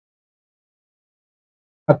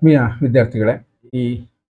ಆತ್ಮೀಯ ವಿದ್ಯಾರ್ಥಿಗಳೇ, ಈ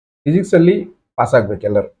ಫಿಸಿಕ್ಸಲ್ಲಿ ಪಾಸ್ ಆಗ್ಬೇಕು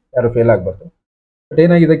ಎಲ್ಲರೂ, ಯಾರು ಫೇಲ್ ಆಗಬಾರ್ದು. ಬಟ್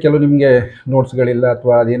ಏನಾಗಿದೆ, ಕೆಲವು ನಿಮಗೆ ನೋಟ್ಸ್ಗಳಿಲ್ಲ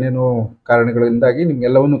ಅಥವಾ ಅದೇನೇನೋ ಕಾರಣಗಳಿಂದಾಗಿ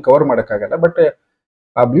ನಿಮ್ಗೆಲ್ಲವನ್ನು ಕವರ್ ಮಾಡೋಕ್ಕಾಗಲ್ಲ. ಬಟ್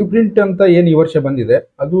ಆ ಬ್ಲೂ ಪ್ರಿಂಟ್ ಅಂತ ಏನು ಈ ವರ್ಷ ಬಂದಿದೆ,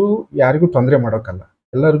 ಅದು ಯಾರಿಗೂ ತೊಂದರೆ ಮಾಡೋಕ್ಕಲ್ಲ.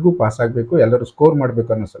 ಎಲ್ಲರಿಗೂ ಪಾಸ್ ಆಗಬೇಕು, ಎಲ್ಲರೂ ಸ್ಕೋರ್ ಮಾಡಬೇಕು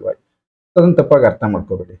ಅನ್ನೋ ಸಲುವಾಗಿ. ಅದನ್ನು ತಪ್ಪಾಗಿ ಅರ್ಥ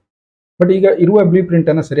ಮಾಡ್ಕೋಬೇಡಿ. ಬಟ್ ಈಗ ಇರುವ ಬ್ಲೂ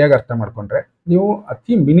ಪ್ರಿಂಟನ್ನು ಸರಿಯಾಗಿ ಅರ್ಥ ಮಾಡ್ಕೊಂಡ್ರೆ ನೀವು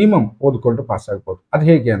ಅತಿ ಮಿನಿಮಮ್ ಓದ್ಕೊಂಡು ಪಾಸ್ ಆಗ್ಬೋದು. ಅದು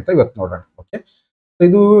ಹೇಗೆ ಅಂತ ಇವತ್ತು ನೋಡೋಣ. ಓಕೆ,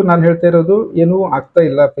 ಇದು ನಾನು ಹೇಳ್ತಾ ಇರೋದು ಏನೂ ಆಗ್ತಾ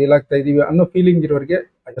ಇಲ್ಲ, ಫೇಲ್ ಆಗ್ತಾ ಇದೀವಿ ಅನ್ನೋ ಫೀಲಿಂಗ್ ಇರೋರಿಗೆ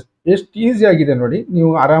ಎಷ್ಟು ಈಸಿ ಆಗಿದೆ ನೋಡಿ,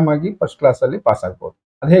 ನೀವು ಆರಾಮಾಗಿ ಫಸ್ಟ್ ಕ್ಲಾಸಲ್ಲಿ ಪಾಸ್ ಆಗ್ಬೋದು.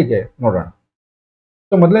 ಅದು ಹೇಗೆ ನೋಡೋಣ.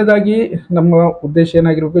 ಸೊ ಮೊದಲನೇದಾಗಿ ನಮ್ಮ ಉದ್ದೇಶ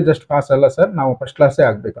ಏನಾಗಿರ್ಬೇಕು, ಜಸ್ಟ್ ಪಾಸ್ ಅಲ್ಲ ಸರ್, ನಾವು ಫಸ್ಟ್ ಕ್ಲಾಸೇ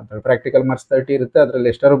ಆಗಬೇಕು ಅಂತ ಹೇಳಿ. ಪ್ರಾಕ್ಟಿಕಲ್ ಮಾರ್ಕ್ಸ್ 30 ಇರುತ್ತೆ, ಅದರಲ್ಲಿ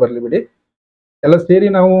ಎಷ್ಟಾರು ಬರಲಿ ಬಿಡಿ, ಎಲ್ಲ ಸೇರಿ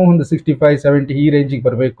ನಾವು ಒಂದು 65, 70 ಈ ರೇಂಜಿಗೆ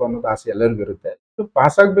ಬರಬೇಕು ಅನ್ನೋದು ಆಸೆ ಎಲ್ಲರಿಗೂ ಇರುತ್ತೆ. ಸೊ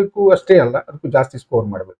ಪಾಸ್ ಆಗಬೇಕು ಅಷ್ಟೇ ಅಲ್ಲ, ಅದಕ್ಕೂ ಜಾಸ್ತಿ ಸ್ಕೋರ್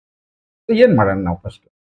ಮಾಡಬೇಕು. ಸೊ ಏನು ಮಾಡೋಣ ನಾವು ಫಸ್ಟ್?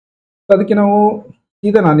 ಸೊ ಅದಕ್ಕೆ ನಾವು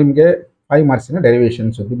ಈಗ ನಾನು ನಿಮಗೆ 5 ಮಾರ್ಕ್ಸಿನ ಡೆರಿವೇಷನ್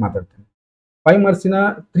ಸುದ್ದಿ ಮಾತಾಡ್ತೀನಿ. 5 ಮಾರ್ಕ್ಸಿನ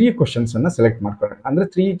 3 ಕ್ವಶನ್ಸನ್ನು ಸೆಲೆಕ್ಟ್ ಮಾಡ್ಕೊಳ್ಳೋಣ. ಅಂದರೆ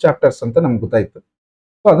 3 ಚಾಪ್ಟರ್ಸ್ ಅಂತ ನಮ್ಗೆ ಗೊತ್ತಾಯಿತು.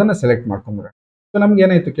 ಸೊ ಅದನ್ನು ಸೆಲೆಕ್ಟ್ ಮಾಡ್ಕೊಂಬಿಡೋಣ. ಸೊ ನಮ್ಗೆ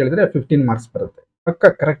ಏನಾಯಿತು ಕೇಳಿದ್ರೆ 15 ಮಾರ್ಕ್ಸ್ ಬರುತ್ತೆ. ಪಕ್ಕ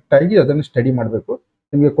ಕರೆಕ್ಟಾಗಿ ಅದನ್ನು ಸ್ಟಡಿ ಮಾಡಬೇಕು.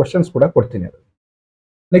 ನಿಮಗೆ ಕ್ವಶನ್ಸ್ ಕೂಡ ಕೊಡ್ತೀನಿ ಅದು.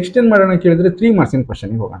 ನೆಕ್ಸ್ಟ್ ಏನು ಮಾಡೋಣ ಕೇಳಿದ್ರೆ 3 ಮಾರ್ಕ್ಸಿನ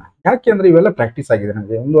ಕ್ವಶನ್ಗೆ ಹೋಗೋಣ. ಯಾಕೆ ಅಂದರೆ ಇವೆಲ್ಲ ಪ್ರಾಕ್ಟೀಸ್ ಆಗಿದೆ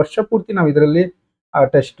ನಮಗೆ. ಒಂದು ವರ್ಷ ಪೂರ್ತಿ ನಾವು ಇದರಲ್ಲಿ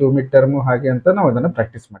ಟೆಸ್ಟು, ಮಿಡ್ ಟರ್ಮು ಹಾಗೆ ಅಂತ ನಾವು ಅದನ್ನು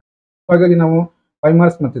ಪ್ರಾಕ್ಟೀಸ್ ಮಾಡ್ತೀವಿ. ಹಾಗಾಗಿ ನಾವು 5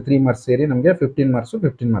 ಮಾರ್ಕ್ಸ್ ಮತ್ತು 3 ಮಾರ್ಕ್ಸ್ ಸೇರಿ ನಮಗೆ 15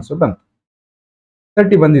 ಮಾರ್ಕ್ಸು ಬಂತು.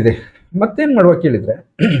 30 ಬಂದಿದೆ. ಮತ್ತೇನು ಮಾಡುವ ಕೇಳಿದರೆ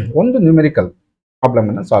ಒಂದು ನ್ಯೂಮೆರಿಕಲ್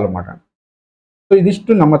ಪ್ರಾಬ್ಲಮನ್ನು ಸಾಲ್ವ್ ಮಾಡೋಣ. ಸೊ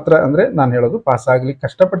ಇದಿಷ್ಟು ನಮ್ಮ ಹತ್ರ, ಅಂದರೆ ನಾನು ಹೇಳೋದು ಪಾಸ್ ಆಗಲಿಕ್ಕೆ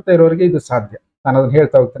ಕಷ್ಟಪಡ್ತಾ ಇರೋರಿಗೆ ಇದು ಸಾಧ್ಯ. ನಾನು ಅದನ್ನು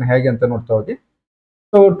ಹೇಳ್ತಾ ಹೋಗ್ತೇನೆ ಹೇಗೆ ಅಂತ ನೋಡ್ತಾ ಹೋಗಿ.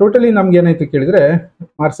 ಸೊ ಟೋಟಲಿ ನಮ್ಗೆ ಏನಾಯಿತು ಕೇಳಿದರೆ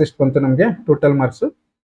ಮಾರ್ಕ್ಸ್ ಎಷ್ಟು ಬಂತು ನಮಗೆ? Total marks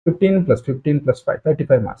 15 + 15 + 5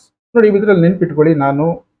 35 marks. ನೋಡಿ, ಇದರಲ್ಲಿ ನೆನ್ಪಿಟ್ಕೊಳ್ಳಿ, ನಾನು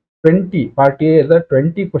 20 ಪಾರ್ಟ್ ಎ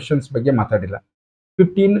 20 ಕ್ವಶನ್ಸ್ ಬಗ್ಗೆ ಮಾತಾಡಿಲ್ಲ.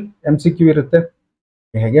 15 MCQ ಇರುತ್ತೆ.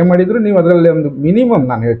 ಹೇಗೆ ಮಾಡಿದ್ರು ನೀವು ಅದರಲ್ಲಿ ಒಂದು ಮಿನಿಮಮ್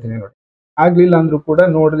ನಾನು ಹೇಳ್ತೀನಿ ನೋಡಿ. ಆಗಲಿಲ್ಲ ಅಂದರೂ ಕೂಡ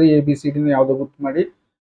ನೋಡಿರಿ, ABCD ಯಾವುದೋ ಗೊತ್ತು ಮಾಡಿ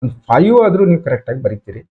ಒಂದು 5 ಆದರೂ ನೀವು ಕರೆಕ್ಟಾಗಿ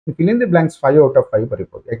ಬರೀತೀರಿ. Fill in the blanks 5 out of 5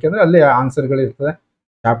 ಬರೀಬೋದು. ಯಾಕೆಂದರೆ ಅಲ್ಲೇ ಆನ್ಸರ್ಗಳಿರ್ತದೆ.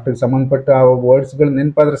 ಚಾಪ್ಟರ್ಗೆ ಸಂಬಂಧಪಟ್ಟ ಆ ವರ್ಡ್ಸ್ಗಳು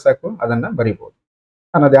ನೆನಪಾದ್ರೆ ಸಾಕು, ಅದನ್ನು ಬರೀಬೋದು.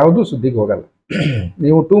 ನಾನು ಅದು ಯಾವುದೂ ಸುದ್ದಿಗೆ ಹೋಗಲ್ಲ.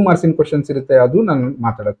 ನೀವು 2 ಮಾರ್ಕ್ಸಿನ ಕ್ವಶನ್ಸ್ ಇರುತ್ತೆ, ಅದು ನಾನು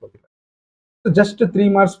ಮಾತಾಡೋಕ್ಕೆ ಹೋಗಿಲ್ಲ. ಸೊ ಜಸ್ಟ್ 3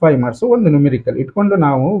 ಮಾರ್ಕ್ಸ್ 5 ಮಾರ್ಕ್ಸು ಒಂದು ನ್ಯೂಮೆರಿಕಲ್ ಇಟ್ಕೊಂಡು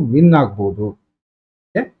ನಾವು ವಿನ್ ಆಗ್ಬೋದು.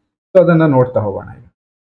 ಓಕೆ, ಸೊ ಅದನ್ನು ನೋಡ್ತಾ ಹೋಗೋಣ ಈಗ.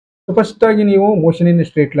 ಸೊ ಫಸ್ಟಾಗಿ ನೀವು motion in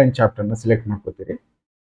straight line ಚಾಪ್ಟರ್ನ select ಮಾಡ್ಕೋತೀರಿ.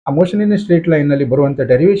 ಆ ಮೋಷನ್ ಇನ್ ಸ್ಟ್ರೇಟ್ ಲೈನ್ನಲ್ಲಿ ಬರುವಂಥ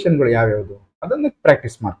ಡೆರಿವೇಷನ್ಗಳು ಯಾವ್ಯಾವುದು ಅದನ್ನು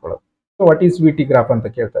ಪ್ರಾಕ್ಟೀಸ್ ಮಾಡ್ಕೊಳ್ಳೋದು. So what is VT graph ಅಂತ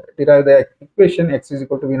ಕೇಳ್ತಾರೆ. Derive the equation x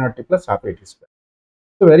 = v0t + ½ AT².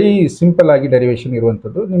 So very simple ಆಗಿ ಡೆರಿವೇಷನ್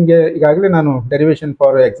ಇರುವಂಥದ್ದು. ನಿಮಗೆ ಈಗಾಗಲೇ ನಾನು ಡೆರಿವೇಷನ್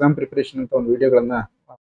ಫಾರ್ ಎಕ್ಸಾಮ್ ಪ್ರಿಪರೇಷನ್ ಅಂತ ಒಂದು ವಿಡಿಯೋಗಳನ್ನು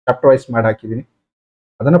ಚಾಪ್ಟರ್ ವೈಸ್ ಮಾಡಿ ಹಾಕಿದ್ದೀನಿ.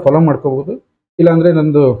 ಅದನ್ನು ಫಾಲೋ ಮಾಡ್ಕೋಬೋದು. ಇಲ್ಲಾಂದರೆ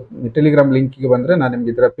ನಂದು ಟೆಲಿಗ್ರಾಮ್ ಲಿಂಕಿಗೆ ಬಂದರೆ ನಾನು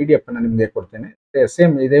ನಿಮಗೆ ಇದರ PDF ಅನ್ನು ನಿಮಗೆ ಕೊಡ್ತೇನೆ.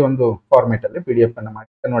 ಸೇಮ್ ಇದೇ ಒಂದು ಫಾರ್ಮೇಟಲ್ಲಿ PDF ಅನ್ನು ಮಾಡಿ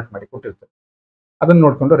ಕನ್ವರ್ಟ್ ಮಾಡಿ ಕೊಟ್ಟಿರ್ತೇನೆ. ಅದನ್ನು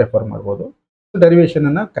ನೋಡಿಕೊಂಡು ರೆಫರ್ ಮಾಡ್ಬೋದು. ಸೊ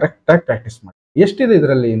ಡೆರಿವೇಷನನ್ನು ಕರೆಕ್ಟಾಗಿ ಪ್ರಾಕ್ಟೀಸ್ ಮಾಡಿ. ಎಷ್ಟಿದೆ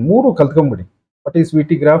ಇದರಲ್ಲಿ? 3 ಕಲ್ತ್ಕೊಂಬಿಡಿ. What is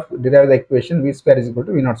VT graph, derive the equation v²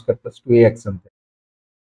 = v0² + 2ax ಅಂತ.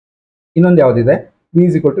 ಇನ್ನೊಂದು ಯಾವುದಿದೆ? v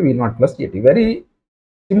 = v0 + at. Very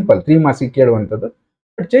simple, 3 ಮಾರ್ಕ್ಸಿಗೆ ಕೇಳುವಂಥದ್ದು.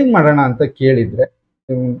 But change ಮಾಡೋಣ ಅಂತ ಕೇಳಿದರೆ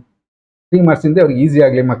 3 ಮಾರ್ಕ್ಸಿಂದ ಅವ್ರಿಗೆ ಈಸಿ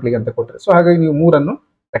ಆಗಲಿ ಮಕ್ಕಳಿಗೆ ಅಂತ ಕೊಟ್ಟರೆ. ಸೊ ಹಾಗಾಗಿ ನೀವು 3ಅನ್ನು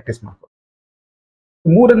ಪ್ರಾಕ್ಟೀಸ್ ಮಾಡ್ಕೊಳ್ಳಿ.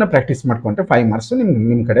 3ಅನ್ನು ಪ್ರಾಕ್ಟೀಸ್ ಮಾಡ್ಕೊಂಡ್ರೆ 5 ಮಾರ್ಕ್ಸು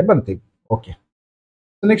ನಿಮ್ಮ ಕಡೆ ಬಂತೀವಿ. ಓಕೆ,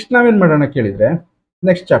 ಸೊ ನೆಕ್ಸ್ಟ್ ನಾವೇನು ಮಾಡೋಣ ಕೇಳಿದರೆ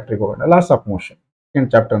ನೆಕ್ಸ್ಟ್ ಚಾಪ್ಟ್ರಿಗೆ ಹೋಗೋಣ. Loss of motion second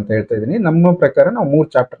chapter ಅಂತ ಹೇಳ್ತಾ ಇದ್ದೀನಿ. ನಮ್ಮ ಪ್ರಕಾರ ನಾವು 3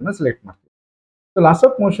 ಚಾಪ್ಟರ್ನ ಸೆಲೆಕ್ಟ್ ಮಾಡ್ತೀವಿ. ಸೊ ಲಾಸ್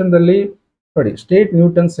ಆಫ್ ಮೋಷನ್ದಲ್ಲಿ ನೋಡಿ, state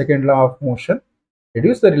Newton second law of motion,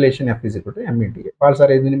 reduce the relation F = m/a. ಭಾಳ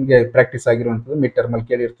ಸಾರಿ ಇದು ನಿಮಗೆ ಪ್ರಾಕ್ಟೀಸ್ ಆಗಿರುವಂಥದ್ದು. ಮಿಡ್ ಟರ್ಮಲ್ಲಿ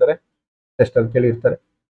ಕೇಳಿರ್ತಾರೆ, ಟೆಸ್ಟಲ್ಲಿ ಕೇಳಿರ್ತಾರೆ.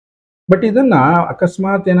 ಬಟ್ ಇದನ್ನು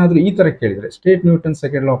ಅಕಸ್ಮಾತ್ ಏನಾದರೂ ಈ ಥರ ಕೇಳಿದರೆ, state Newton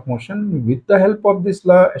second law of motion with the help of this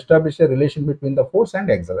law establish A relation between the force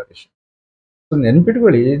and acceleration. So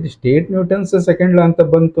ನೆನ್ಪಿಟ್ಕೊಳ್ಳಿ, ಸ್ಟೇಟ್ ನ್ಯೂಟನ್ಸ್ ಸೆಕೆಂಡ್ ಲಾ ಅಂತ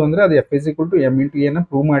ಬಂತು ಅಂದರೆ ಅದು F = m/a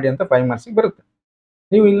ಪ್ರೂವ್ ಮಾಡಿ ಅಂತ 5 ಮಾರ್ಕ್ಸಿಗೆ ಬರುತ್ತೆ.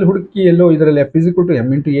 ನೀವು ಇಲ್ಲಿ ಹುಡುಕಿ ಎಲ್ಲೋ ಇದರಲ್ಲಿ F =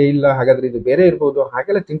 m/a ಇಲ್ಲ, ಹಾಗಾದರೆ ಇದು ಬೇರೆ ಇರ್ಬೋದು,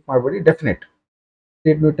 ಹಾಗೆಲ್ಲ ಥಿಂಕ್ ಮಾಡಬೇಡಿ. Definite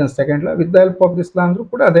state Newton's second law with the help of this law ಅಂದರೂ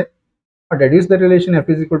ಕೂಡ ಅದೇ. Deduce the relation F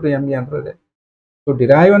 = ma ಅಂದರೂ ಅದೇ. ಸೊ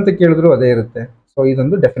ಡಿರೈವ್ ಅಂತ ಕೇಳಿದ್ರು ಅದೇ ಇರುತ್ತೆ. ಸೊ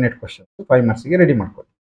ಇದೊಂದು ಡೆಫಿನೆಟ್ ಕ್ವಶನ್. 5 ಮಾರ್ಕ್ಸಿಗೆ ರೆಡಿ ಮಾಡ್ಕೊಳ್ಳಿ.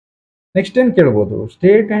 ನೆಕ್ಸ್ಟ್ ಏನು ಕೇಳ್ಬೋದು?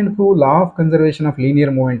 State and prove law of conservation of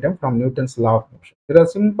linear momentum from Newton's law of motion. ಇದರ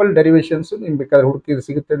ಸಿಂಪಲ್ ಡೆರಿವೇಷನ್ಸು ನಿಮ್ಗೆ ಬೇಕಾದ್ರೆ ಹುಡುಕಿದ್ರೆ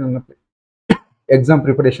ಸಿಗುತ್ತೆ. ನನ್ನ ಎಕ್ಸಾಮ್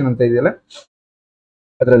ಪ್ರಿಪರೇಷನ್ ಅಂತ ಇದೆಯಲ್ಲ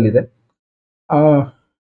ಅದರಲ್ಲಿದೆ.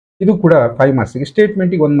 ಇದು ಕೂಡ 5 ಮಾರ್ಕ್ಸಿಗೆ.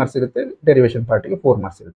 ಸ್ಟೇಟ್ಮೆಂಟಿಗೆ 1 ಮಾರ್ಕ್ಸ್ ಇರುತ್ತೆ, ಡೆರಿವೇಷನ್ ಪಾರ್ಟಿಗೆ 4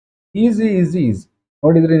 ಮಾರ್ಕ್ಸ್ ಇರುತ್ತೆ. ಈಸಿ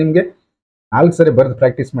ನೋಡಿದರೆ ನಿಮಗೆ 4 ಸರಿ ಬರೆದು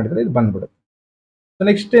ಪ್ರಾಕ್ಟೀಸ್ ಮಾಡಿದರೆ ಇದು ಬಂದ್ಬಿಡುತ್ತೆ. ಸೊ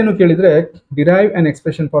ನೆಕ್ಸ್ಟ್ ಏನು ಕೇಳಿದರೆ, derive on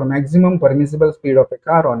expression for maximum permissible speed of A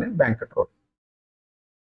car on A banquet road.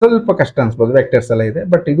 ಸ್ವಲ್ಪ ಕಷ್ಟ ಅನ್ಸ್ಬೋದು, ವೆಕ್ಟರ್ಸ್ ಎಲ್ಲ ಇದೆ,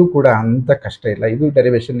 ಬಟ್ ಇದು ಕೂಡ ಅಂಥ ಕಷ್ಟ ಇಲ್ಲ. ಇದು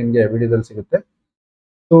ಡೆರಿವೇಷನ್ ನಿಮಗೆ ವಿಡಿಯೋದಲ್ಲಿ ಸಿಗುತ್ತೆ.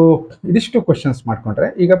 ಸೊ ಇದಿಷ್ಟು ಕ್ವಶನ್ಸ್ ಮಾಡ್ಕೊಂಡ್ರೆ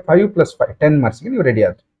ಈಗ 5 + 5 10 ಮಾರ್ಕ್ಸ್ಗೆ ನೀವು ರೆಡಿ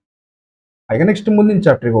ಆದ್ರಿ. ಈಗ ನೆಕ್ಸ್ಟ್ ಮುಂದಿನ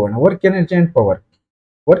ಚಾಪ್ಟ್ರಿಗೆ ಹೋಗೋಣ. Work energy and power.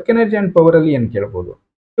 Work energy and ಪವರಲ್ಲಿ ಏನು ಕೇಳ್ಬೋದು?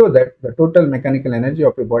 show that the total mechanical energy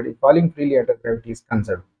of a body falling freely under gravity is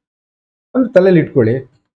conserved. ಒಂದು ತಲೆಯಲ್ಲಿ ಇಟ್ಕೊಳ್ಳಿ,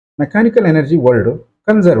 ಮೆಕ್ಯಾನಿಕಲ್ ಎನರ್ಜಿ ವರ್ಡ್,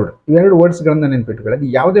 ಕನ್ಸರ್ವ್ಡ್, ಇವೆರಡು ವರ್ಡ್ಸ್ಗಳನ್ನ ನೆನ್ಪಿಟ್ಕೊಳ್ಳಿ. ಅದು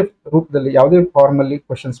ಯಾವುದೇ ರೂಪದಲ್ಲಿ ಯಾವುದೇ ಫಾರ್ಮಲ್ಲಿ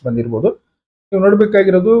ಕ್ವಶನ್ಸ್ ಬಂದಿರ್ಬೋದು. ನೀವು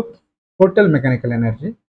ನೋಡಬೇಕಾಗಿರೋದು ಟೋಟಲ್ ಮೆಕ್ಯಾನಿಕಲ್ ಎನರ್ಜಿ,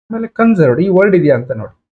 ಆಮೇಲೆ ಕನ್ಸರ್ವ್ಡ್ ಈ ವರ್ಡ್ ಇದೆಯಾ ಅಂತ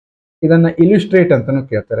ನೋಡಿ. ಇದನ್ನ ಇಲಿಸ್ಟ್ರೇಟ್ ಅಂತಾನೂ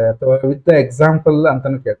ಕೇಳ್ತಾರೆ ಅಥವಾ ವಿತ್ ದ ಎಕ್ಸಾಂಪಲ್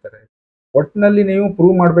ಅಂತಾನೂ ಕೇಳ್ತಾರೆ. ಒಟ್ಟಿನಲ್ಲಿ ನೀವು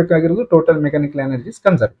ಪ್ರೂವ್ ಮಾಡಬೇಕಾಗಿರೋದು total mechanical energy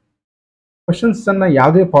conserve. Questions ಅನ್ನ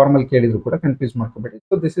ಯಾವುದೇ ಫಾರ್ಮಲ್ ಕೇಳಿದ್ರು ಕೂಡ ಕನ್ಫ್ಯೂಸ್ ಮಾಡ್ಕೋಬೇಡಿ.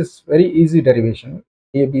 So this is very easy derivation.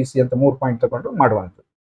 ABC ಅಂತ 3 ಪಾಯಿಂಟ್ ತಗೊಂಡು ಮಾಡುವಂಥದ್ದು.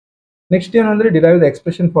 ನೆಕ್ಸ್ಟ್ ಏನು ಅಂದ್ರೆ derive the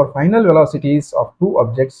expression for final velocities of 2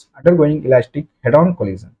 objects under going elastic head on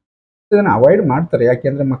collision. ಇದನ್ನು ಅವಾಯ್ಡ್ ಮಾಡ್ತಾರೆ,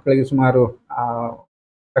 ಯಾಕೆಂದ್ರೆ ಮಕ್ಕಳಿಗೆ ಸುಮಾರು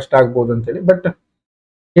ಕಷ್ಟ ಆಗ್ಬೋದು ಅಂತೇಳಿ. ಬಟ್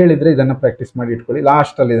ಹೇಳಿದ್ರೆ ಇದನ್ನ ಪ್ರಾಕ್ಟೀಸ್ ಮಾಡಿ ಇಟ್ಕೊಳ್ಳಿ.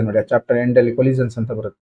 ಲಾಸ್ಟ್ ಅಲ್ಲಿ ಇದೆ ನೋಡಿ, ಚಾಪ್ಟರ್ ಎಂಡ್ ಅಲ್ಲಿ ಕೊಲಿಷನ್ಸ್ ಅಂತ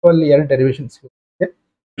ಬರುತ್ತೆ. ಸೊ ಅಲ್ಲಿ 2 ಡೆರಿವೇಶನ್ಸ್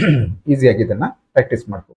ಈಸಿಯಾಗಿ ಇದನ್ನ ಪ್ರಾಕ್ಟೀಸ್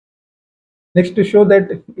ಮಾಡ್ಬೋದು. Next show that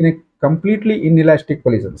in a completely ಇನ್ಇಲಾಸ್ಟಿಕ್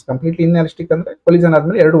collisions. Completely ಇನ್ಇಲಾಸ್ಟಿಕ್ ಅಂದ್ರೆ ಕೊಲಿಷನ್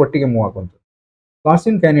ಆದ್ಮೇಲೆ 2 ಒಟ್ಟಿಗೆ ಮೂವ್ ಆಗುವಂಥದ್ದು. Loss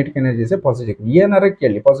in kinetic energy is A positive. ಏನಾರ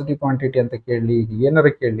ಕೇಳಿ, ಪಾಸಿಟಿವ್ ಕ್ವಾಂಟಿಟಿ ಅಂತ ಕೇಳಿ, ಏನಾರ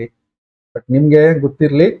ಕೇಳಿ, ಬಟ್ ನಿಮಗೆ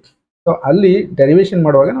ಗೊತ್ತಿರಲಿ. ಸೊ ಅಲ್ಲಿ ಡೆರಿವೇಶನ್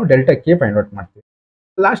ಮಾಡುವಾಗ ನಾವು ಡೆಲ್ಟಾ ಕೆ ಫೈಂಡ್ ಔಟ್ ಮಾಡ್ತೀವಿ.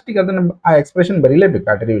 ಲಾಸ್ಟಿಗೆ ಅದನ್ನ ಆ ಎಕ್ಸ್ಪ್ರೆಷನ್ ಬರೀಲೇಬೇಕು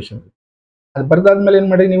ಆ ಡೆರಿವೇಶನ್. ಅದು ಬರ್ದಾದ್ಮೇಲೆ ಏನು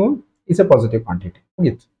ಮಾಡಿ ನೀವು ಇಸ್ ಎ ಪಾಸಿಟಿವ್ ಕ್ವಾಂಟಿಟಿ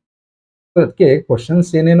ಮುಗೀತು. ಸೊ ಅದಕ್ಕೆ ಕ್ವಶನ್ಸ್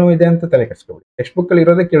ಏನೇನೋ ಇದೆ ಅಂತ ತಲೆ ಕೆಡಿಸ್ಕೊಬೇಡಿ. ಟೆಕ್ಸ್ಟ್ ಬುಕ್ ಅಲ್ಲಿ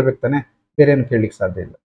ಇರೋದೇ ಕೇಳ್ಬೇಕು ತಾನೆ, ಬೇರೆ ಏನು ಕೇಳಲಿಕ್ಕೆ ಸಾಧ್ಯ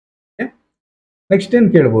ಇಲ್ಲ. ನೆಕ್ಸ್ಟ್ ಏನು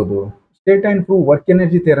ಕೇಳ್ಬೋದು, state and prove work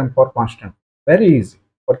energy theorem for constant. Very easy,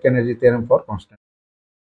 work energy theorem for constant.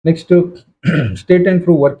 Next state and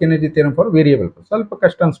prove work energy theorem for variable. ಸ್ವಲ್ಪ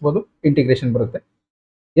ಕಷ್ಟ ಅನ್ಸ್ಬೋದು, ಇಂಟಿಗ್ರೇಷನ್ ಬರುತ್ತೆ,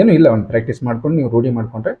 ಏನೂ ಇಲ್ಲ, ಒಂದು ಪ್ರಾಕ್ಟೀಸ್ ಮಾಡ್ಕೊಂಡು ನೀವು ರೂಢಿ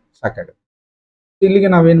ಮಾಡ್ಕೊಂಡ್ರೆ ಸಾಕಾಗುತ್ತೆ. ಇಲ್ಲಿಗೆ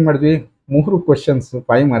ನಾವೇನು ಮಾಡಿದ್ವಿ, 3 ಕ್ವಶನ್ಸ್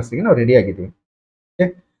 5 ಮಾರ್ಕ್ಸಿಗೆ ನಾವು ರೆಡಿ ಆಗಿದ್ದೀವಿ. ಓಕೆ,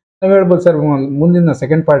 ನಾವು ಹೇಳ್ಬೋದು ಸರ್ ಮುಂದಿನ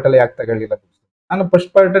ಸೆಕೆಂಡ್ ಪಾರ್ಟಲ್ಲಿ ಯಾಕೆ ತಗೊಳ್ಳಿಲ್ಲ. ನಾನು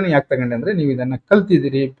ಫಸ್ಟ್ ಪಾರ್ಟನ್ನು ಯಾಕೆ ತಗೊಂಡೆ ಅಂದರೆ ನೀವು ಇದನ್ನು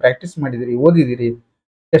ಕಲ್ತಿದ್ದೀರಿ, ಪ್ರಾಕ್ಟೀಸ್ ಮಾಡಿದಿರಿ, ಓದಿದ್ದೀರಿ,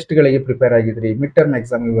 ಟೆಸ್ಟ್ಗಳಿಗೆ ಪ್ರಿಪೇರ್ ಆಗಿದ್ದೀರಿ, ಮಿಡ್ ಟರ್ಮ್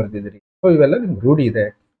ಎಕ್ಸಾಮಿಗೆ ಬರೆದಿದ್ದೀರಿ. ಸೊ ಇವೆಲ್ಲ ನಿಮ್ಗೆ ರೂಢಿ ಇದೆ,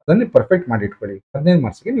 ಅದನ್ನೇ ಪರ್ಫೆಕ್ಟ್ ಮಾಡಿ ಇಟ್ಕೊಳ್ಳಿ. 15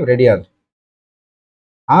 ಮಾರ್ಕ್ಸಿಗೆ ನೀವು ರೆಡಿ ಆದ್ರಿ.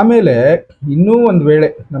 ಆಮೇಲೆ ಇನ್ನೂ ಒಂದು ವೇಳೆ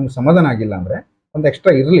ನಮ್ಗೆ ಸಮಾಧಾನ ಆಗಿಲ್ಲ ಅಂದರೆ ಒಂದು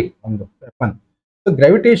ಎಕ್ಸ್ಟ್ರಾ ಇರಲಿ, ಒಂದು ವೆಪನ್. ಸೊ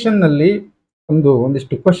ಗ್ರಾವಿಟೇಷನ್ನಲ್ಲಿ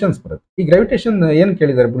ಒಂದಿಷ್ಟು ಕ್ವಶನ್ಸ್ ಬರುತ್ತೆ. ಈ ಗ್ರಾವಿಟೇಷನ್ ಏನು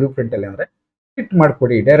ಕೇಳಿದ್ದಾರೆ ಬ್ಲೂ ಪ್ರಿಂಟಲ್ಲಿ ಅಂದರೆ ಸ್ಪ್ಲಿಟ್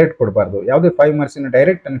ಮಾಡಿಕೊಡಿ, ಡೈರೆಕ್ಟ್ ಕೊಡಬಾರ್ದು, ಯಾವುದೇ 5 ಮಾರ್ಕ್ಸಿನ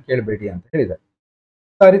ಡೈರೆಕ್ಟ್ ಅನ್ನು ಕೇಳಬೇಡಿ ಅಂತ ಹೇಳಿದ್ದಾರೆ.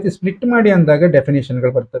 ಆ ರೀತಿ ಸ್ಪ್ಲಿಟ್ ಮಾಡಿ ಅಂದಾಗ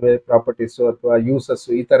ಡೆಫಿನೇಷನ್ಗಳು ಬರ್ತವೆ, ಪ್ರಾಪರ್ಟೀಸು ಅಥವಾ ಯೂಸಸ್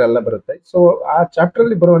ಈ ಥರ ಎಲ್ಲ ಬರುತ್ತೆ. ಸೊ ಆ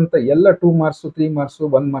ಚಾಪ್ಟರಲ್ಲಿ ಬರುವಂಥ ಎಲ್ಲ 2 ಮಾರ್ಕ್ಸು 3 ಮಾರ್ಕ್ಸು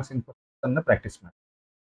 1 ಮಾರ್ಕ್ಸಿನ ಕ್ವಶನ್ಸನ್ನು ಪ್ರಾಕ್ಟೀಸ್ ಮಾಡಿ.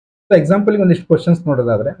 ಸೊ ಎಕ್ಸಾಂಪಲ್ಗೆ ಒಂದಿಷ್ಟು ಕ್ವಶನ್ಸ್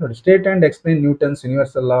ನೋಡೋದಾದ್ರೆ ನೋಡಿ, state and explain Newton's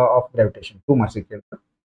universal law of gravitation 2 ಮಾರ್ಕ್ಸಿಗೆ ಕೇಳ್ತಾರೆ.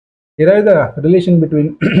 Derive the relation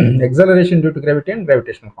between acceleration due to gravity and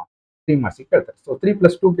gravitational ಫಾರ್ಸ್ 3 ಮಾರ್ಕ್ಸಿಗೆ ಕೇಳ್ತಾರೆ. ಸೊ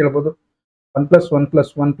 3+2 ಕೇಳ್ಬೋದು,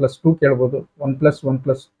 1+1+1+2 ಕೇಳ್ಬೋದು,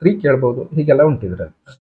 1+1+3 ಕೇಳ್ಬೋದು, ಹೀಗೆಲ್ಲ ಉಂಟಿದ್ರೆ.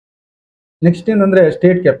 ನೆಕ್ಸ್ಟ್ ಏನಂದ್ರೆ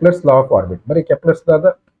state Kepler's law of orbit. ಬರೀ ಕೆಪ್ಲರ್ಸ್ ಲಾದ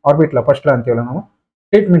ಆರ್ಬಿಟ್ ಲಾ ಫಸ್ಟ್ ಲಾ ಅಂತೀವಲ್ಲ ನಾವು,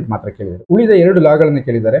 ಸ್ಟೇಟ್ಮೆಂಟ್ ಮಾತ್ರ ಕೇಳಿದ್ದಾರೆ. ಉಳಿದ 2 ಲಾಗಳನ್ನು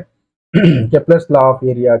ಕೇಳಿದ್ದಾರೆ, Kepler's law of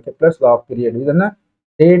area, Kepler's law of period. ಇದನ್ನ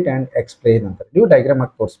ಸ್ಟೇಟ್ ಆ್ಯಂಡ್ ಎಕ್ಸ್ಪ್ಲೈನ್ ಅಂತಾರೆ. ನೀವು ಡಯಾಗ್ರಾಮ್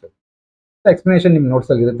ಆಗಿ ತೋರಿಸ್ಬೇಕು. ಎಕ್ಸ್ಪ್ಲನೇಷನ್ ನಿಮ್ಮ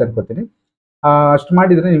ನೋಟ್ಸಲ್ಲಿ ಇರುತ್ತೆ ಅನ್ಕೋತೀನಿ. ಅಷ್ಟು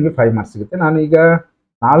ಮಾಡಿದರೆ ನಿಮಗೆ 5 ಮಾರ್ಕ್ಸ್ ಸಿಗುತ್ತೆ. ನಾನು ಈಗ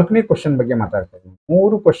 4ನೇ ಕ್ವಶನ್ ಬಗ್ಗೆ ಮಾತಾಡ್ತಾ ಇದ್ದೀನಿ.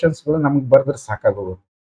 3 ಕ್ವಶನ್ಸ್ಗಳು ನಮ್ಗೆ ಬರೆದ್ರೆ ಸಾಕಾಗೋಗುತ್ತೆ.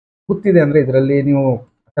 ಗೊತ್ತಿದೆ ಅಂದರೆ ಇದರಲ್ಲಿ ನೀವು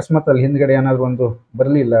ಅಕಸ್ಮಾತ್ ಅಲ್ಲಿ ಹಿಂದ್ಗಡೆ ಏನಾದರೂ ಒಂದು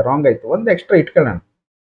ಬರಲಿಲ್ಲ, ರಾಂಗ್ ಆಯಿತು, ಒಂದು ಎಕ್ಸ್ಟ್ರಾ ಇಟ್ಕೊಳ್ಳೋಣ,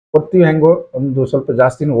 ಓದ್ತೀವಿ ಹೆಂಗೋ ಒಂದು ಸ್ವಲ್ಪ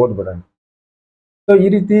ಜಾಸ್ತಿನೂ ಓದ್ಬಿಡೋಣ. ಸೊ ಈ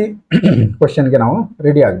ರೀತಿ ಕ್ವಶನ್ಗೆ ನಾವು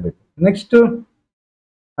ರೆಡಿ ಆಗಬೇಕು. Next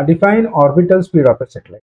define orbital speed of A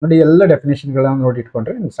satellite. ನೋಡಿ, ಎಲ್ಲ ಡೆಫಿನೇಷನ್ಗಳನ್ನ ನೋಡಿ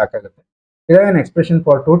ಇಟ್ಕೊಂಡ್ರೆ ನಿಮ್ಗೆ ಸಾಕಾಗುತ್ತೆ. Derive on expression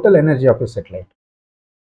for total energy of A satellite.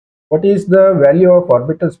 What is the value of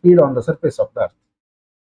orbital speed on the surface of the earth.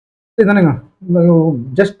 ಇದನ್ನ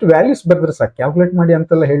ಜಸ್ಟ್ ವ್ಯಾಲ್ಯೂಸ್ ಬರೆದ್ರೆ ಸಾಕು, calculate ಮಾಡಿ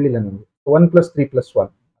ಅಂತೆಲ್ಲ ಹೇಳಿಲ್ಲ ನಿಮಗೆ. 1+3+1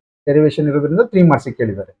 ಡೆರಿವೇಶನ್ ಇರೋದ್ರಿಂದ 3 ಮಾರ್ಕ್ಸಿಗೆ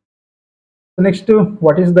ಕೇಳಿದ್ದಾರೆ. Next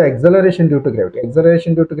what is the acceleration due to gravity.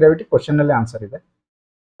 Acceleration due to gravity ಕ್ವಶನ್ನಲ್ಲೇ answer ಇದೆ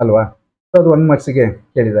ಅಲ್ವಾ. ಸೊ ಅದು 1 ಮಾರ್ಕ್ಸಿಗೆ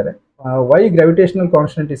ಕೇಳಿದ್ದಾರೆ. Y gravitational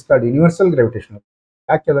constant is called universal gravitational,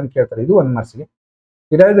 ಯಾಕೆ ಅದನ್ನು ಕೇಳ್ತಾರೆ, ಇದು 1 ಮಾರ್ಕ್ಸಿಗೆ.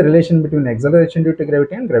 Derive the relation between acceleration due to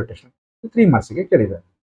gravity and gravitation 3 ಮಾರ್ಕ್ಸಿಗೆ ಕೇಳಿದ್ದಾರೆ.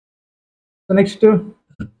 So next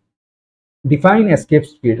define escape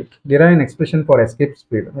speed. Derive an expression for escape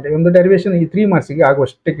speed. ನೋಡಿ, ಒಂದು ಡೆರಿವೇಶನ್ ಈ 3 ಮಾರ್ಕ್ಸಿಗೆ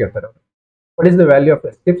ಆಗುವಷ್ಟೇ ಕೇಳ್ತಾರೆ ಅವರು. What is the value of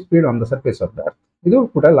escape speed on the surface of the earth. ಇದು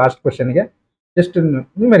ಕೂಡ last ಕ್ವಶನ್ಗೆ just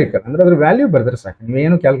numerical ಅಂದರೆ ಅದ್ರ ವ್ಯಾಲ್ಯೂ ಬರೆದ್ರೆ ಸಾಕು,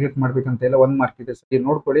 ನೀವೇನು ಕ್ಯಾಲ್ಕುಲೇಟ್ ಮಾಡ್ಬೇಕಂತ ಇಲ್ಲ. 1 ಮಾರ್ಕ್ ಇದೆ, ಸರಿ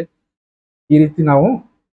ನೋಡ್ಕೊಳ್ಳಿ. ಈ ರೀತಿ ನಾವು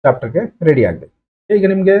ಚಾಪ್ಟರ್ಗೆ ರೆಡಿ ಆಗಬೇಕು. ಈಗ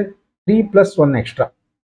ನಿಮಗೆ 3+1 ಎಕ್ಸ್ಟ್ರಾ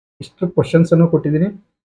ಇಷ್ಟು ಕ್ವಶನ್ಸನ್ನು ಕೊಟ್ಟಿದ್ದೀನಿ.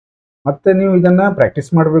 ಮತ್ತೆ ನೀವು ಇದನ್ನು ಪ್ರಾಕ್ಟೀಸ್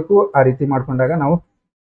ಮಾಡಬೇಕು. ಆ ರೀತಿ ಮಾಡ್ಕೊಂಡಾಗ ನಾವು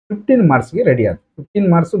 15 ಮಾರ್ಕ್ಸ್ಗೆ ರೆಡಿ ಆದ. 15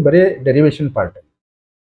 ಮಾರ್ಕ್ಸು ಬರೀ ಡೆರಿವೇಷನ್ ಪಾರ್ಟ್.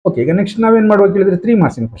 ಓಕೆ, ಈಗ ನೆಕ್ಸ್ಟ್ ನಾವೇನು ಮಾಡ್ಬೇಕು ಹೇಳಿದ್ರೆ 3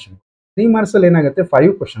 ಮಾರ್ಕ್ಸಿನ ಕ್ವಶನ್. 3 ಮಾರ್ಕ್ಸಲ್ಲಿ ಏನಾಗುತ್ತೆ,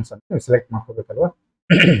 5 ಕ್ವಶನ್ಸ್ ಅಂತ ನೀವು ಸೆಲೆಕ್ಟ್ ಮಾಡ್ಕೋಬೇಕಲ್ವಾ.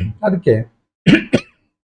 ಅದಕ್ಕೆ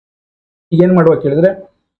ಈಗೇನು ಮಾಡುವ ಕೇಳಿದ್ರೆ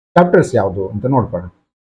ಚಾಪ್ಟರ್ಸ್ ಯಾವುದು ಅಂತ ನೋಡ್ಕೊಳ್ಳೋಣ.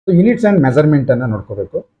 ಸೊ ಯೂನಿಟ್ಸ್ ಆ್ಯಂಡ್ ಮೆಜರ್ಮೆಂಟನ್ನು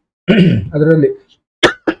ನೋಡ್ಕೋಬೇಕು. ಅದರಲ್ಲಿ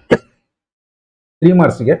 3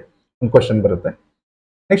 ಮಾರ್ಕ್ಸಿಗೆ ಒಂದು ಕ್ವಶನ್ ಬರುತ್ತೆ.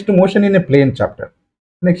 Next motion in a plane chapter.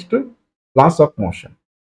 Next loss of motion.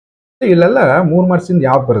 ಇಲ್ಲೆಲ್ಲ 3 ಮಾರ್ಕ್ಸಿಂದ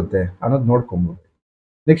ಯಾವ್ದು ಬರುತ್ತೆ ಅನ್ನೋದು ನೋಡ್ಕೊಬೋದು.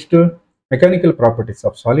 Next mechanical properties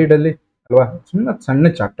of solid ಅಲ್ಲಿ ಅಲ್ವಾ, ಸುಮ್ಮನೆ ಸಣ್ಣ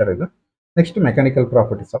ಚಾಪ್ಟರ್ ಇದು. Next mechanical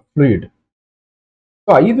properties of fluid.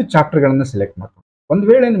 So 5 ಚಾಪ್ಟರ್ಗಳನ್ನ select ಮಾಡ್ಕೊಂಡು ಒಂದು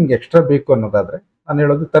ವೇಳೆ ನಿಮ್ಗೆ ಎಕ್ಸ್ಟ್ರಾ ಬೇಕು ಅನ್ನೋದಾದ್ರೆ ನಾನು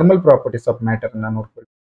ಹೇಳೋದು ಥರ್ಮಲ್ ಪ್ರಾಪರ್ಟೀಸ್ ಆಫ್ ಮ್ಯಾಟರ್ ಅನ್ನ ನೋಡ್ಕೊಳ್ಳಿ.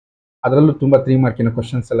 ಅದರಲ್ಲೂ ತುಂಬಾ 3 ಮಾರ್ಕಿನ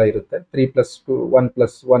ಕ್ವಶನ್ಸ್ ಎಲ್ಲ ಇರುತ್ತೆ. 3+2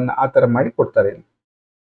 1+1 ಆ ತರ ಮಾಡಿ ಕೊಡ್ತಾರೆ ಇಲ್ಲಿ.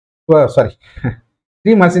 ಸಾರಿ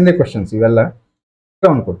 3 ಮಾರ್ಕ್ಸಿಂದೇ ಕ್ವಶನ್ಸ್ ಇವೆಲ್ಲ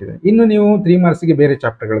ಒಂದು ಕೊಟ್ಟಿದೆ. ಇನ್ನು ನೀವು 3 ಮಾರ್ಕ್ಸಿಗೆ ಬೇರೆ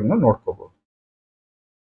ಚಾಪ್ಟರ್ಗಳನ್ನು ನೋಡ್ಕೋಬಹುದು.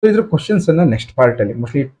 ಸೊ ಇದ್ರ ಕ್ವಶನ್ಸ್ ಅನ್ನ ನೆಕ್ಸ್ಟ್ ಪಾರ್ಟ್ ಅಲ್ಲಿ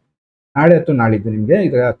ಮೋಸ್ಟ್ಲಿ ನಾಳೆ ಅಥವಾ ನಾಳಿದ್ದು ನಿಮಗೆ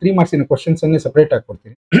ಇದರ 3 ಮಾರ್ಕ್ಸಿನ ಕ್ವಶನ್ಸ್ ಅನ್ನೇ ಸಪರೇಟ್ ಆಗಿ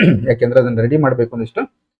ಕೊಡ್ತೀನಿ. ಯಾಕೆಂದ್ರೆ ಅದನ್ನ ರೆಡಿ ಮಾಡಬೇಕು ಅಂದಿಷ್ಟು.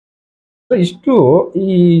 ಸೊ ಇಷ್ಟು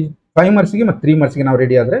ಈ 5 ಮಾರ್ಕ್ಸಿಗೆ ಮತ್ತು 3 ಮಾರ್ಕ್ಸಿಗೆ ನಾವು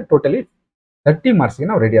ರೆಡಿ ಆದ್ರೆ ಟೋಟಲಿ 30 ಮಾರ್ಕ್ಸ್ಗೆ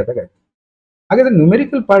ನಾವು ರೆಡಿ ಆದಾಗ ಆಯ್ತು. ಹಾಗಾದ್ರೆ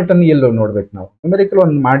ನ್ಯೂಮೆರಿಕಲ್ ಪಾರ್ಟ್ ಅನ್ನು ಎಲ್ಲೋ ನೋಡ್ಬೇಕು ನಾವು. ನ್ಯೂಮೆರಿಕಲ್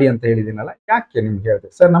ಒಂದು ಮಾಡಿ ಅಂತ ಹೇಳಿದಿನಲ್ಲ, ಯಾಕೆ ನಿಮ್ಗೆ ಹೇಳಿದೆ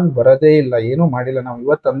ಸರ್ ನಮ್ಗೆ ಬರೋದೇ ಇಲ್ಲ, ಏನೂ ಮಾಡಿಲ್ಲ ನಾವು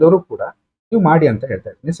ಇವತ್ತು ಅಂದವರು ಕೂಡ ನೀವು ಮಾಡಿ ಅಂತ ಹೇಳ್ತಾ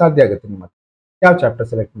ಇದ್ದೀನಿ. ಸಾಧ್ಯ ಆಗುತ್ತೆ ನಿಮ್ಮ ಯಾವ ಚಾಪ್ಟರ್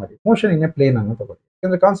ಸೆಲೆಕ್ಟ್ ಮಾಡಿ. ಮೋಷನ್ ಇನ್ ಎ ಪ್ಲೇನ್ ಅನ್ನು ತಗೊಳ್ಳಿ.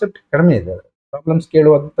 ಯಾಕಂದ್ರೆ ಕಾನ್ಸೆಪ್ಟ್ ಕಡಿಮೆ ಇದೆ. ಪ್ರಾಬ್ಲಮ್ಸ್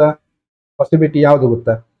ಕೇಳುವಂತ ಪಾಸಿಬಿಲಿಟಿ ಯಾವುದು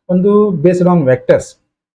ಗೊತ್ತಾ, ಒಂದು ಬೇಸ್ಡ್ ಆನ್ ವೆಕ್ಟರ್ಸ್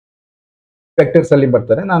ಅಲ್ಲಿ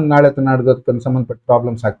ಬರ್ತಾರೆ. ನಾನು ನಾಳೆ ಅಥವಾ ನಾಡ್ದಕ್ಕೆ ಸಂಬಂಧಪಟ್ಟ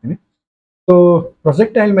ಪ್ರಾಬ್ಲಮ್ಸ್ ಹಾಕ್ತೀನಿ. ಸೊ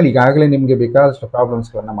ಪ್ರೊಜೆಕ್ಟೈಲ್ ಮೇಲೆ ಈಗಾಗಲೇ ನಿಮಗೆ ಬೇಕಾದಷ್ಟು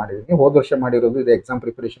ಪ್ರಾಬ್ಲಮ್ಸ್ಗಳನ್ನ ಮಾಡಿದ್ದೀನಿ. ಹೋದ ವರ್ಷ ಮಾಡಿರೋದು ಇದೆ ಎಕ್ಸಾಮ್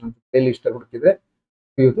ಪ್ರಿಪರೇಷನ್ ಅಂತ ಪ್ಲೇ ಲಿಸ್ಟ್ ಹುಡುಕಿದ್ರೆ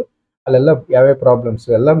ಇದು ಅಲ್ಲೆಲ್ಲ ಯಾವ್ಯಾವ ಪ್ರಾಬ್ಲಮ್ಸ್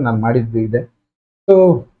ಎಲ್ಲ ನಾನು ಮಾಡಿದ್ದು ಇದೆ. ಸೊ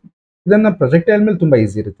ಇದನ್ನ ಪ್ರೊಜೆಕ್ಟೈಲ್ ಮೇಲೆ ತುಂಬಾ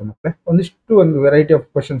ಈಸಿ ಇರುತ್ತೆ ಮಕ್ಕಳೇ. ಒಂದು ವೆರೈಟಿ ಆಫ್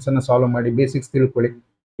ಕ್ವಶನ್ಸ್ ಅನ್ನ ಸಾಲ್ವ್ ಮಾಡಿ ಬೇಸಿಕ್ಸ್ ತಿಳ್ಕೊಳ್ಳಿ.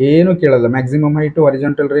 ಏನು ಕೇಳಲ್ಲ. ಮ್ಯಾಕ್ಸಿಮಮ್ ಹೈಟು,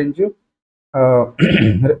 ಹಾರಿಜಾಂಟಲ್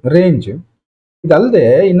ರೇಂಜ್ ಇದಲ್ಲದೆ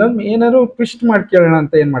ಇನ್ನೊಂದು ಏನಾದ್ರು ಟ್ವಿಸ್ಟ್ ಮಾಡಿ ಕೇಳೋಣ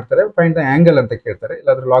ಅಂತ ಏನ್ ಮಾಡ್ತಾರೆ, ಫೈಂಡ್ ದ ಆಂಗಲ್ ಅಂತ ಕೇಳ್ತಾರೆ.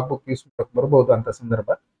 ಇಲ್ಲಾದ್ರೂ ಲಾಗ್ ಬುಕ್ ಯೂಸ್ ಬರ್ಬೋದು ಅಂತ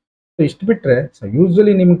ಸಂದರ್ಭ. ಸೊ ಇಷ್ಟು ಬಿಟ್ರೆ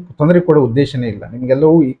ಯೂಸ್ವಲಿ ನಿಮ್ಗೆ ತೊಂದರೆ ಕೊಡೋ ಉದ್ದೇಶನೇ ಇಲ್ಲ.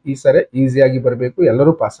 ನಿಮ್ಗೆಲ್ಲವೂ ಈ ಸರಿ ಈಸಿಯಾಗಿ ಬರಬೇಕು,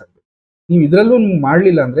 ಎಲ್ಲರೂ ಪಾಸ್ ಆಗಬೇಕು. ನೀವು ಇದರಲ್ಲೂ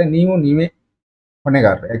ಮಾಡಲಿಲ್ಲ ಅಂದ್ರೆ ನೀವೇ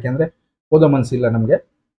ಹೊಣೆಗಾರರು. ಯಾಕೆಂದ್ರೆ ಓದೋ ಮನಸ್ಸಿಲ್ಲ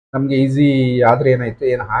ನಮಗೆ ಈಸಿ ಆದ್ರೆ ಏನಾಯ್ತು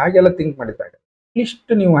ಏನು ಹಾಗೆಲ್ಲ ಥಿಂಕ್ ಮಾಡಿದಾಗ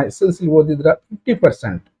ಇಷ್ಟು ನೀವು SLC ಓದಿದ್ರ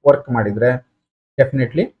 50% ವರ್ಕ್ ಮಾಡಿದ್ರೆ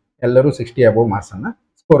ಡೆಫಿನೆಟ್ಲಿ ಎಲ್ಲರೂ 60 ಅಬೌವ್ ಮಾರ್ಕ್ಸ್ ಅನ್ನ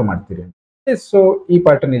ಸ್ಕೋರ್ ಮಾಡ್ತೀರಿ. ಸೊ ಈ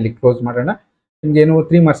ಪಾರ್ಟ್ ಅನ್ನು ಇಲ್ಲಿ ಕ್ಲೋಸ್ ಮಾಡೋಣ. ನಿಮ್ಗೆ ಏನು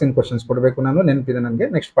 3 ಮಾರ್ಕ್ಸಿನ ಕ್ವಶನ್ಸ್ ಕೊಡಬೇಕು ನಾನು ನೆನಪಿದೆ ನನಗೆ.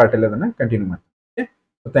 ನೆಕ್ಸ್ಟ್ ಪಾರ್ಟ್ ಅಲ್ಲಿ ಅದನ್ನ ಕಂಟಿನ್ಯೂ ಮಾಡ್ತೀನಿ.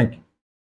 Thank you.